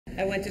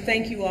I want to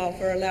thank you all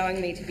for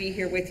allowing me to be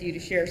here with you to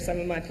share some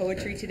of my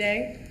poetry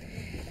today.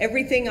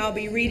 Everything I'll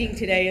be reading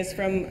today is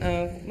from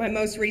my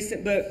most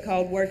recent book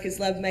called Work is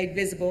Love Made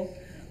Visible,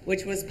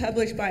 which was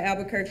published by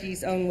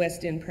Albuquerque's own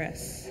West End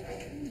Press.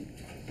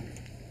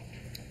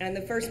 And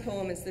the first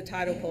poem is the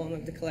title poem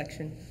of the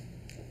collection.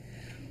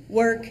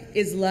 Work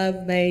is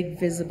love made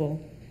visible.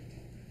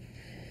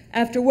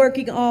 After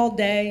working all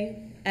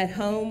day, at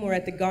home or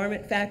at the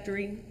garment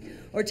factory,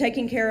 or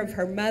taking care of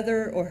her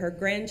mother or her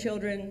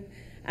grandchildren,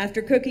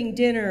 after cooking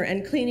dinner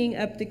and cleaning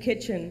up the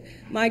kitchen,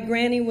 my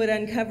granny would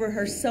uncover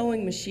her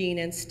sewing machine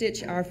and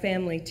stitch our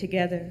family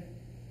together.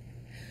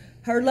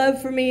 Her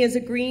love for me is a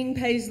green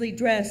paisley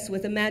dress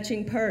with a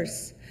matching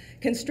purse,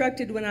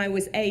 constructed when I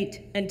was 8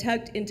 and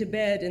tucked into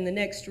bed in the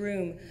next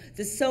room,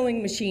 the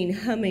sewing machine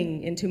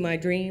humming into my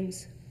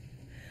dreams.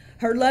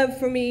 Her love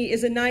for me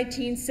is a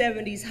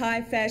 1970s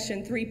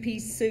high-fashion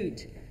three-piece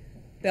suit,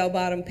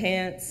 bell-bottom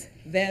pants,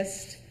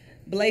 vest,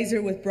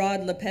 blazer with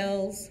broad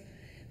lapels,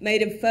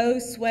 made of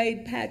faux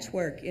suede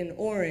patchwork in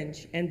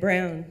orange and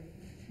brown.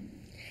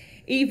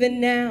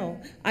 Even now,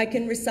 I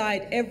can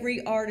recite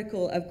every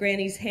article of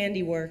Granny's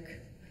handiwork,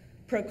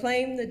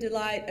 proclaim the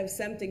delight of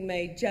something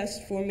made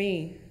just for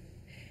me,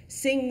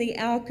 sing the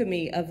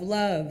alchemy of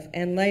love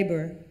and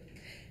labor,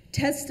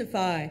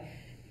 testify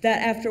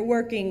that after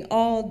working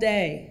all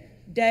day,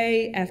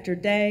 day after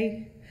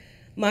day,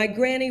 my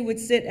granny would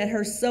sit at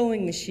her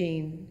sewing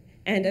machine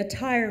and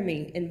attire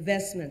me in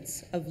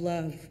vestments of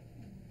love.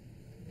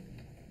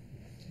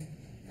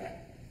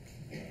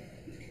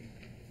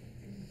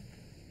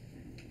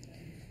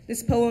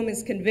 This poem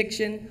is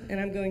Conviction, and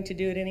I'm going to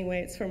do it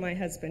anyway. It's for my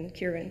husband,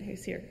 Kieran,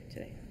 who's here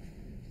today.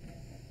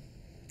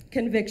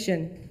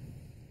 Conviction.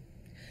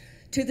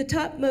 To the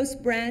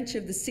topmost branch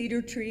of the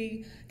cedar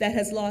tree that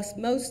has lost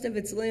most of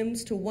its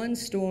limbs to one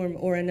storm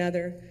or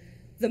another,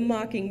 the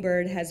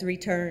mockingbird has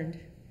returned.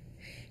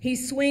 He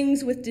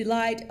swings with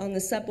delight on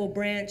the supple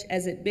branch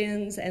as it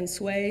bends and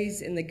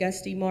sways in the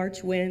gusty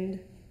March wind.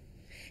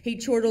 He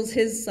chortles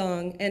his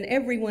song and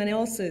everyone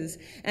else's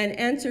and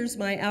answers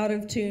my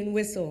out-of-tune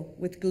whistle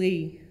with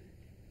glee.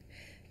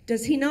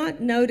 Does he not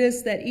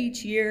notice that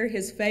each year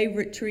his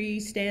favorite tree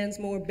stands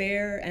more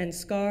bare and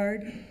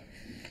scarred?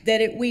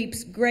 That it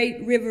weeps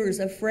great rivers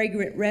of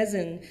fragrant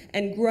resin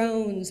and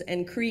groans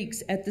and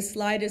creaks at the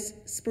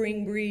slightest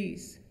spring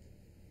breeze?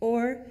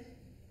 Or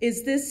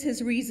is this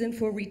his reason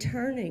for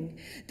returning,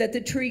 that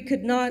the tree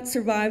could not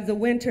survive the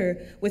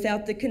winter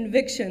without the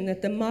conviction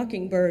that the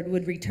mockingbird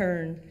would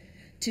return,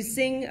 to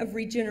sing of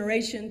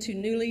regeneration to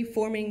newly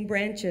forming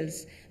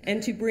branches,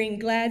 and to bring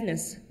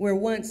gladness where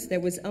once there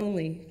was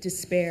only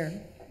despair?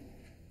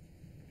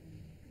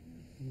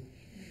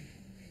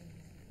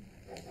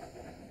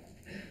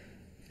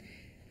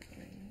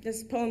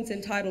 This poem's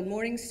entitled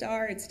Morning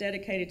Star. It's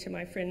dedicated to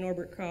my friend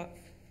Norbert Kropf,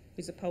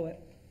 who's a poet.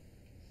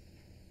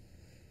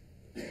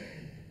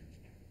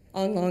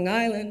 On Long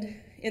Island,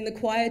 in the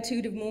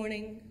quietude of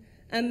morning,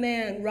 a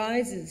man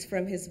rises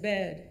from his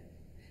bed,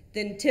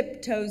 then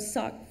tiptoes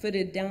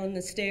sock-footed down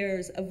the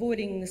stairs,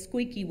 avoiding the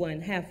squeaky one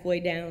halfway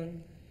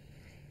down.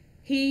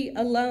 He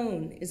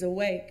alone is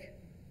awake.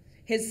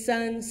 His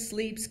son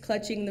sleeps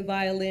clutching the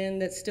violin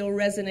that still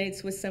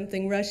resonates with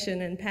something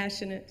Russian and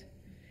passionate.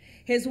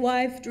 His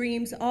wife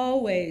dreams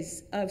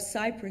always of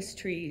cypress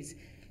trees,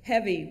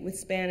 heavy with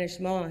Spanish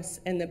moss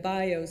and the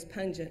bayou's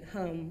pungent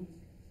hum.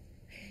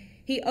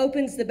 He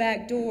opens the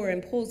back door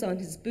and pulls on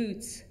his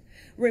boots,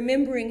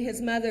 remembering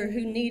his mother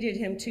who needed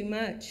him too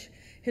much,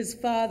 his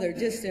father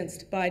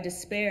distanced by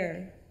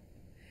despair.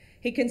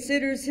 He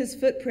considers his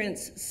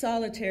footprints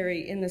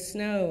solitary in the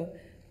snow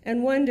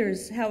and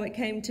wonders how it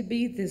came to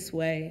be this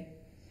way,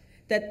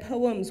 that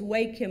poems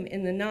wake him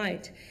in the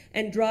night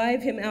and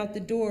drive him out the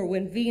door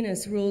when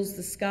Venus rules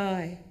the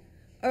sky,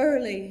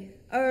 early,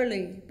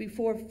 early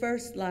before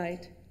first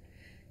light,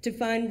 to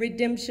find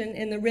redemption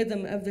in the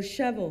rhythm of the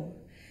shovel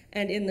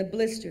and in the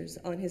blisters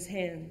on his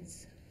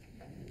hands.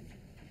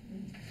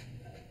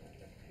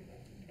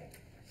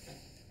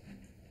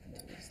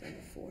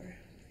 Number 4,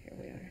 here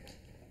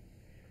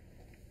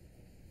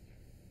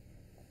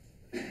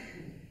we are.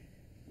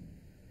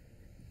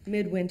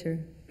 Midwinter.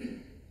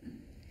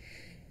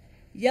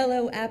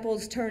 Yellow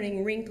apples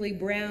turning wrinkly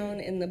brown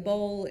in the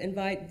bowl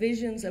invite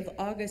visions of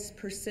August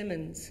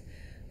persimmons,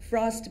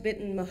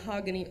 frost-bitten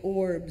mahogany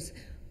orbs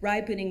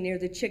ripening near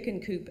the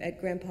chicken coop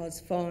at Grandpa's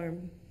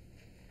farm.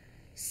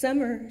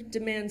 Summer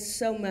demands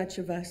so much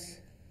of us,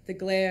 the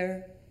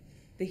glare,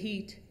 the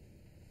heat,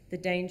 the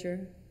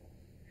danger.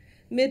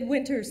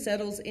 Midwinter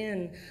settles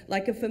in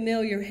like a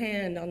familiar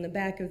hand on the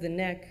back of the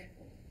neck.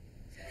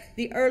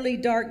 The early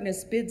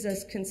darkness bids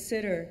us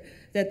consider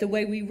that the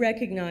way we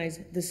recognize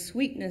the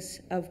sweetness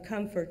of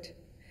comfort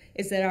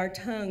is that our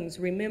tongues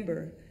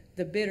remember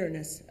the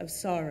bitterness of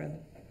sorrow.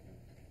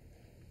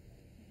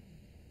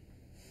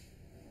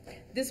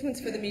 This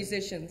one's for the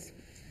musicians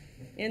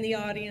in the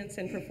audience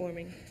and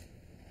performing,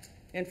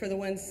 and for the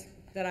ones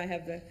that I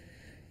have the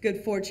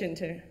good fortune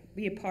to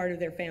be a part of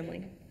their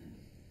family.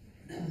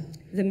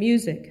 The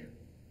music,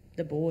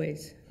 the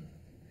boys.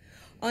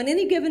 On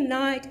any given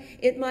night,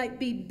 it might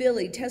be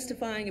Billy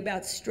testifying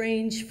about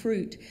strange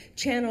fruit,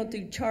 channeled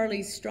through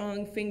Charlie's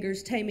strong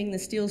fingers taming the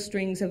steel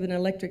strings of an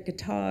electric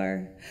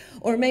guitar.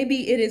 Or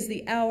maybe it is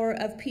the hour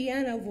of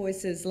piano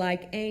voices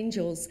like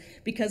angels,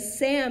 because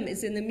Sam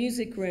is in the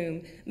music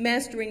room,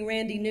 mastering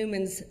Randy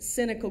Newman's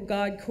cynical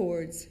God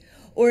chords.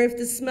 Or if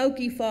the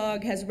smoky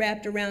fog has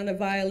wrapped around a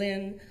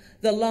violin,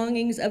 the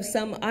longings of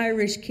some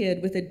Irish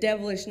kid with a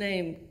devilish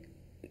name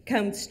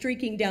come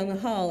streaking down the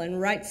hall and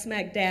right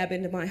smack dab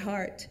into my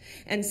heart.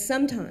 And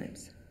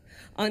sometimes,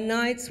 on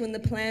nights when the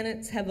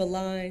planets have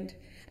aligned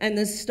and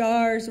the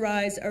stars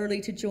rise early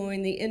to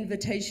join the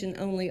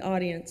invitation-only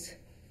audience,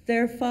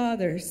 their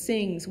father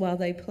sings while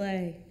they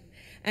play.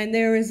 And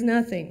there is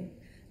nothing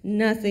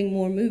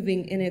more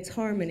moving in its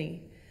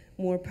harmony,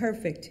 more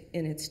perfect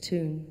in its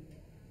tune.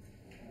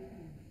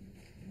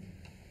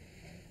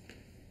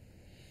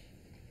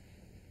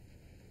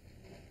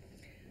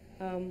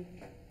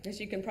 As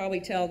you can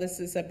probably tell, this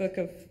is a book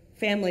of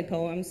family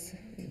poems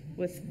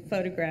with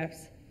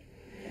photographs.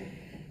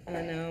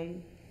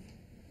 And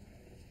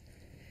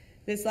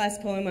this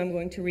last poem I'm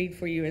going to read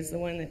for you is the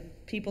one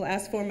that people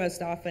ask for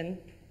most often,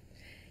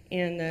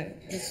 and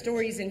the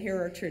stories in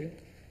here are true.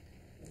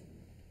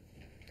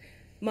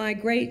 My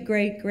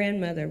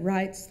great-great-grandmother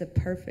writes the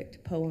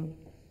perfect poem.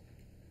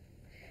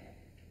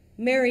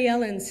 Mary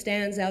Ellen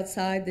stands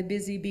outside the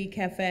Busy Bee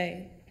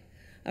Cafe,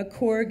 a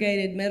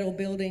corrugated metal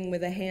building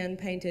with a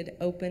hand-painted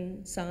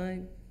open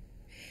sign.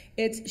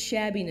 Its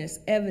shabbiness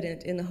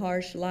evident in the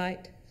harsh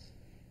light.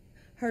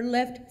 Her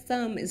left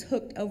thumb is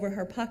hooked over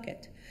her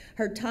pocket,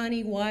 her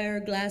tiny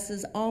wire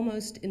glasses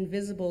almost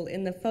invisible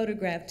in the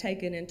photograph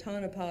taken in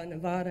Tonopah,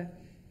 Nevada.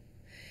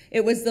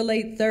 It was the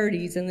late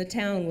 30s and the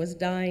town was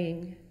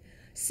dying.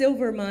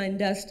 Silver mine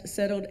dust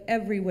settled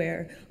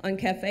everywhere, on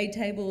cafe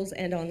tables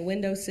and on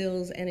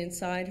windowsills and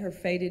inside her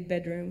faded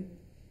bedroom.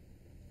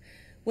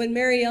 When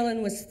Mary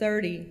Ellen was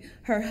 30,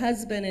 her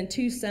husband and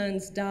 2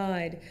 sons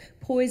died,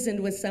 poisoned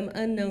with some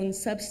unknown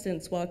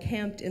substance while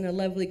camped in a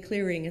lovely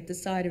clearing at the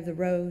side of the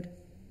road.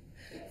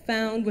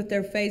 Found with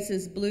their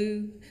faces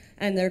blue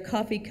and their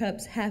coffee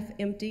cups half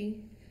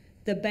empty,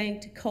 the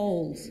banked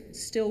coals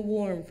still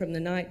warm from the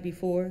night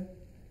before.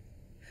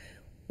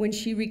 When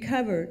she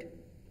recovered,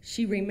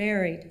 she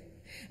remarried,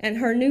 and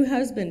her new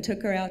husband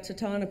took her out to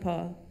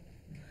Tonopah.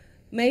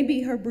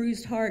 Maybe her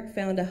bruised heart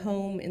found a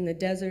home in the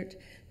desert,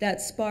 that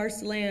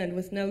sparse land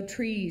with no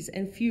trees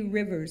and few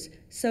rivers,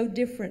 so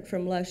different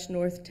from lush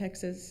North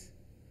Texas.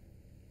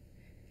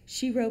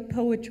 She wrote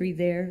poetry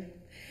there,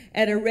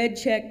 at a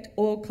red-checked,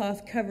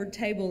 oilcloth-covered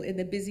table in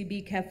the Busy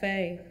Bee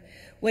Cafe,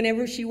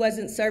 whenever she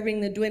wasn't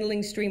serving the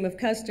dwindling stream of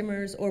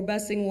customers or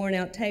bussing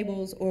worn-out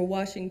tables or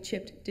washing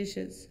chipped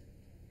dishes.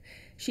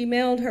 She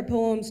mailed her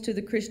poems to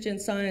the Christian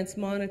Science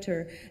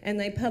Monitor, and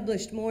they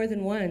published more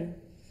than one,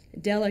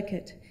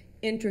 delicate,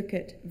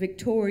 intricate,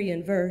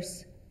 Victorian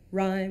verse,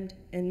 rhymed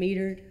and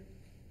metered.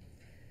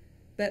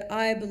 But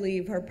I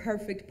believe her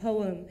perfect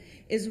poem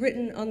is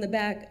written on the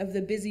back of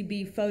the Busy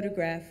Bee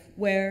photograph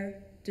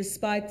where,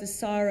 despite the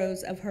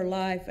sorrows of her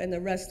life and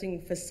the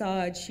rusting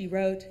facade, she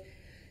wrote,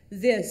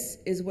 "This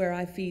is where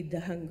I feed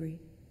the hungry."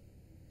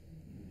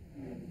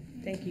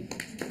 Thank you.